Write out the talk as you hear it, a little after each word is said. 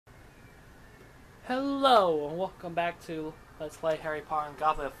Hello and welcome back to Let's Play Harry Potter and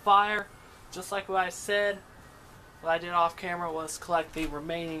Goblet of Fire. Just like what I said, what I did off camera was collect the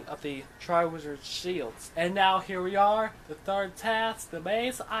remaining of the Triwizard shields. And now here we are, the third task, the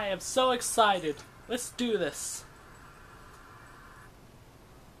maze. I am so excited. Let's do this.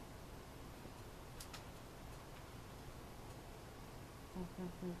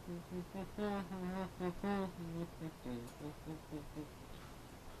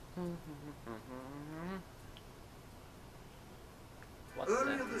 What's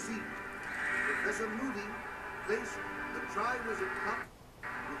Earlier that? this evening, Professor Moody placed the Triwizard Cup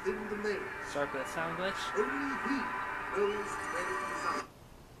within the maze. Sorry for that sound glitch. Only he knows where it resides.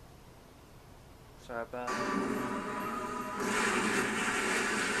 Sorry about it.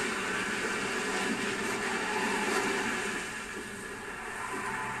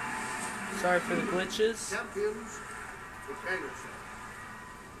 Sorry for the glitches. Champions, prepare yourself.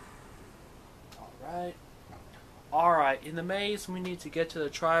 Alright, in the maze we need to get to the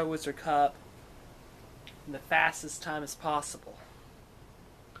Triwizard Cup in the fastest time as possible.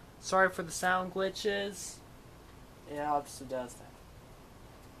 Sorry for the sound glitches. It obviously does that.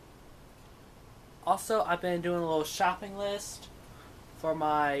 Also, I've been doing a little shopping list for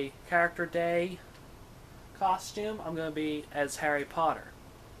my character day costume. I'm going to be as Harry Potter.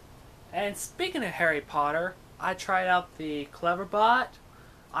 And speaking of Harry Potter, I tried out the cleverbot.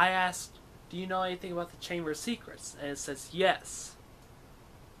 I asked, do you know anything about the Chamber of Secrets? And it says yes.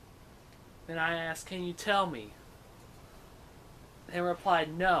 Then I asked, can you tell me? And it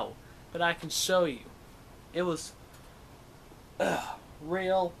replied, no, but I can show you. It was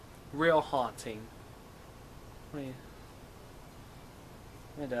real haunting. When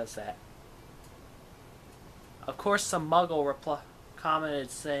it does that. Of course, some muggle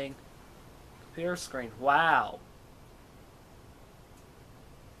commented saying, computer screen, wow.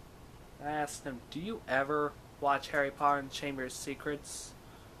 I asked him, do you ever watch Harry Potter and the Chamber of Secrets?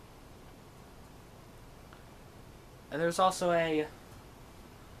 And there's also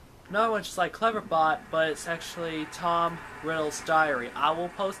another one just like Cleverbot, but it's actually Tom Riddle's diary. I will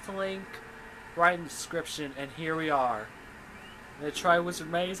post a link right in the description, and here we are. In the Triwizard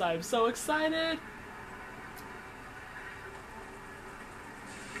Maze, I am so excited!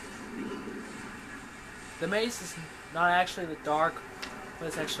 The maze is not actually in the dark, but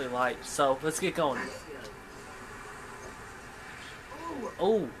it's actually light. So let's get going.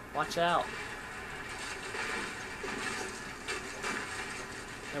 Oh, watch out.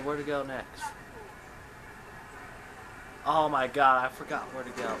 And where to go next? Oh my god, I forgot where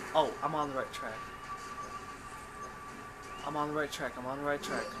to go. Oh, I'm on the right track. I'm on the right track. I'm on the right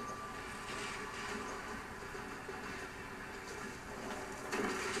track.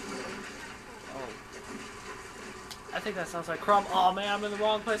 I think that sounds like Crumb. Oh man, I'm in the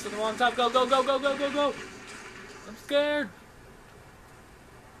wrong place at the wrong time. Go, go, go, go, go, go, go! I'm scared!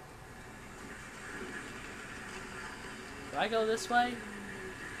 Do I go this way?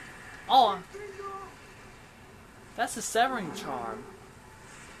 Oh! That's a severing charm.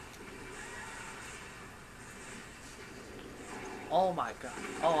 Oh my god.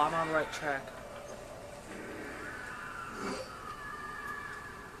 Oh, I'm on the right track.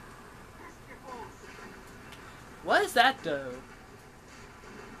 What does that do?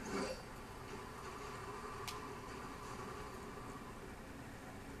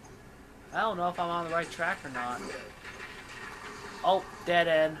 I don't know if I'm on the right track or not. Oh, dead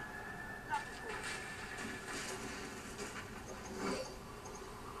end.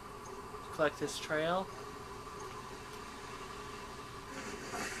 Collect this trail.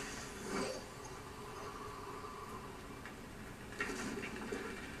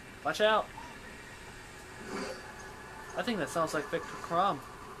 Watch out. I think that sounds like Victor Crumb.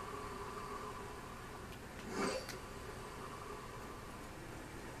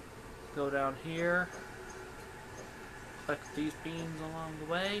 Go down here. Collect these beans along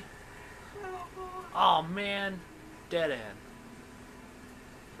the way. Oh man, dead end.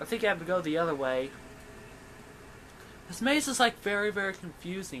 I think I have to go the other way. This maze is like very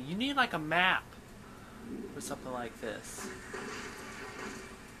confusing. You need like a map or something like this.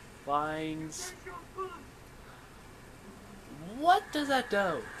 Vines. What does that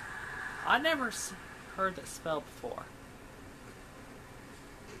do? I never heard that spell before.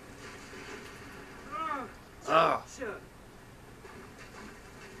 Ugh.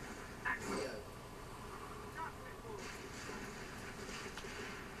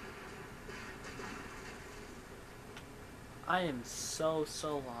 I am so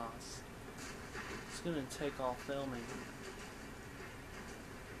lost. It's gonna take all filming.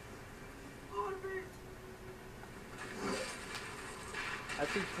 I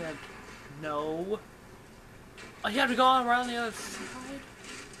think that No. Oh, you have to go on around the other side?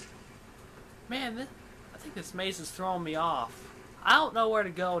 Man, I think this maze is throwing me off. I don't know where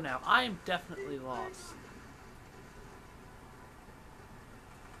to go now. I am definitely lost.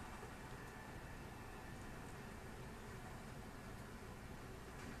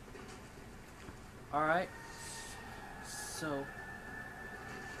 Alright. So...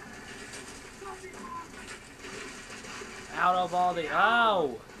 out of all the...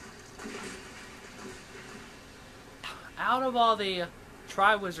 Oh! Out of all the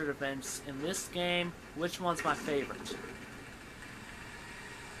Triwizard events in this game, which one's my favorite?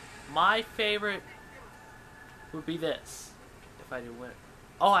 My favorite would be this. If I do win.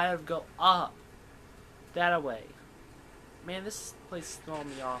 Oh, I have to go up. That away. Man, this place is throwing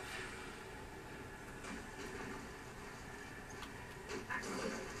me off.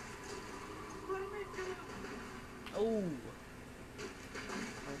 Oh.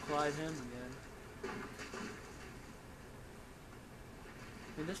 I'll collide him again. I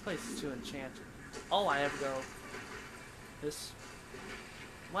mean, this place is too enchanted. Oh, I have to go. This.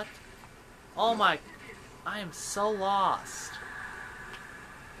 What? Oh my. I am so lost.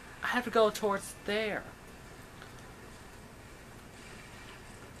 I have to go towards there.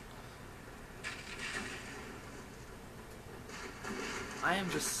 I am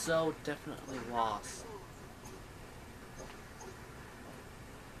just so definitely lost.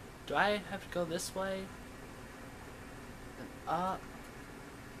 Do I have to go this way? And up?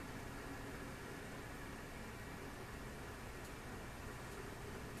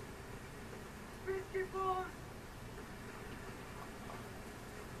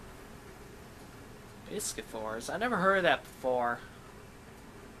 Biscuitfors? I never heard of that before.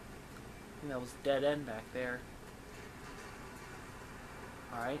 I think that was a dead end back there.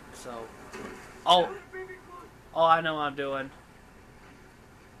 Alright, so... Oh! Oh, I know what I'm doing.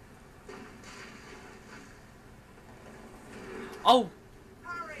 Oh!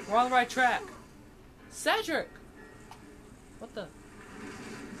 We're on the right track. Cedric! What the...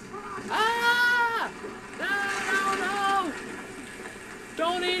 Ah! No, no, no!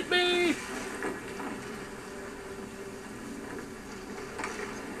 Don't eat me!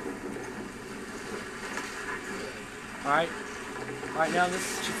 Alright. Alright, now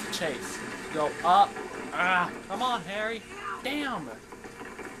this is just a chase. Go up. Ah! Come on, Harry. Damn! Ooh.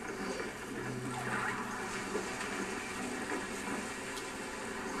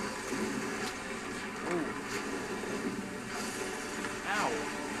 Ow.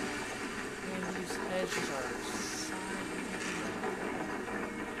 Man, these hedges are...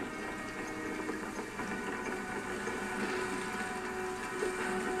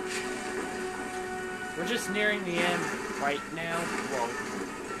 We're just nearing the end right now. Whoa.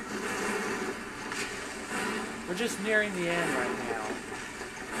 We're just nearing the end right now.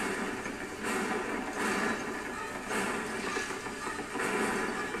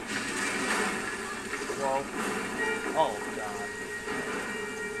 Whoa. Oh, God.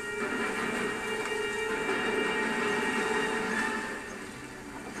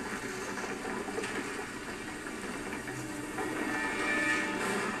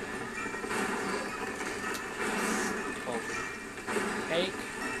 Cake.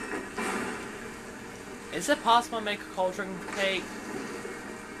 Is it possible to make a cauldron cake?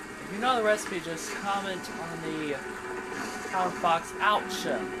 If you know the recipe, just comment on the comment box ouch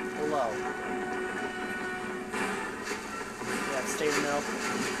below. Yeah, stay in the middle.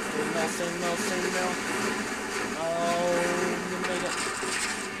 Stay in the middle, stay in the middle, stay in the middle. Oh, we made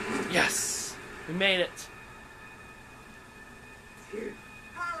it. Yes! We made it.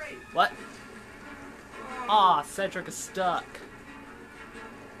 What? Aw, Cedric is stuck.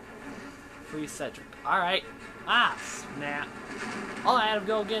 Free Cedric. Alright. Ah, snap. Oh, I had to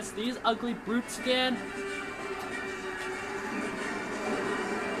go against these ugly brutes again.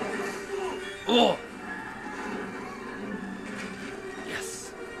 Oh!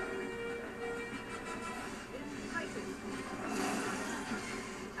 Yes.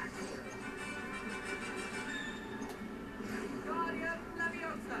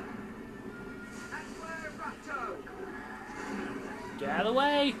 Get out of the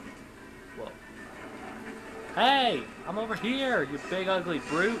way! Whoa. Hey! I'm over here, you big ugly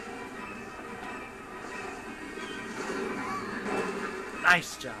brute!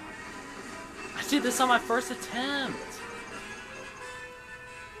 Nice job! I did this on my first attempt!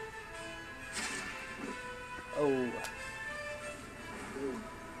 Oh.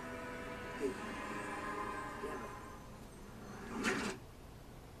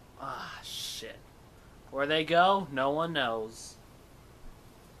 Ah, shit. Where they go, no one knows.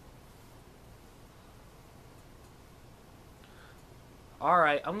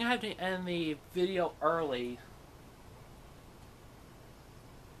 Alright, I'm gonna have to end the video early.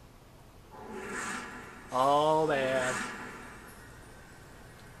 Oh man.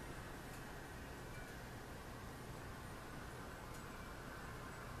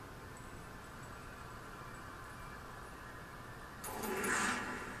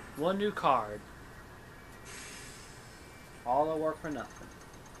 One new card. All the work for nothing.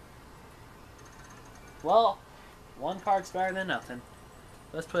 Well, one card's better than nothing.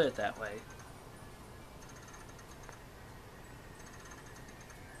 Let's put it that way.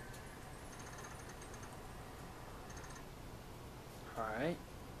 Alright.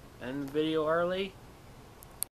 End the video early.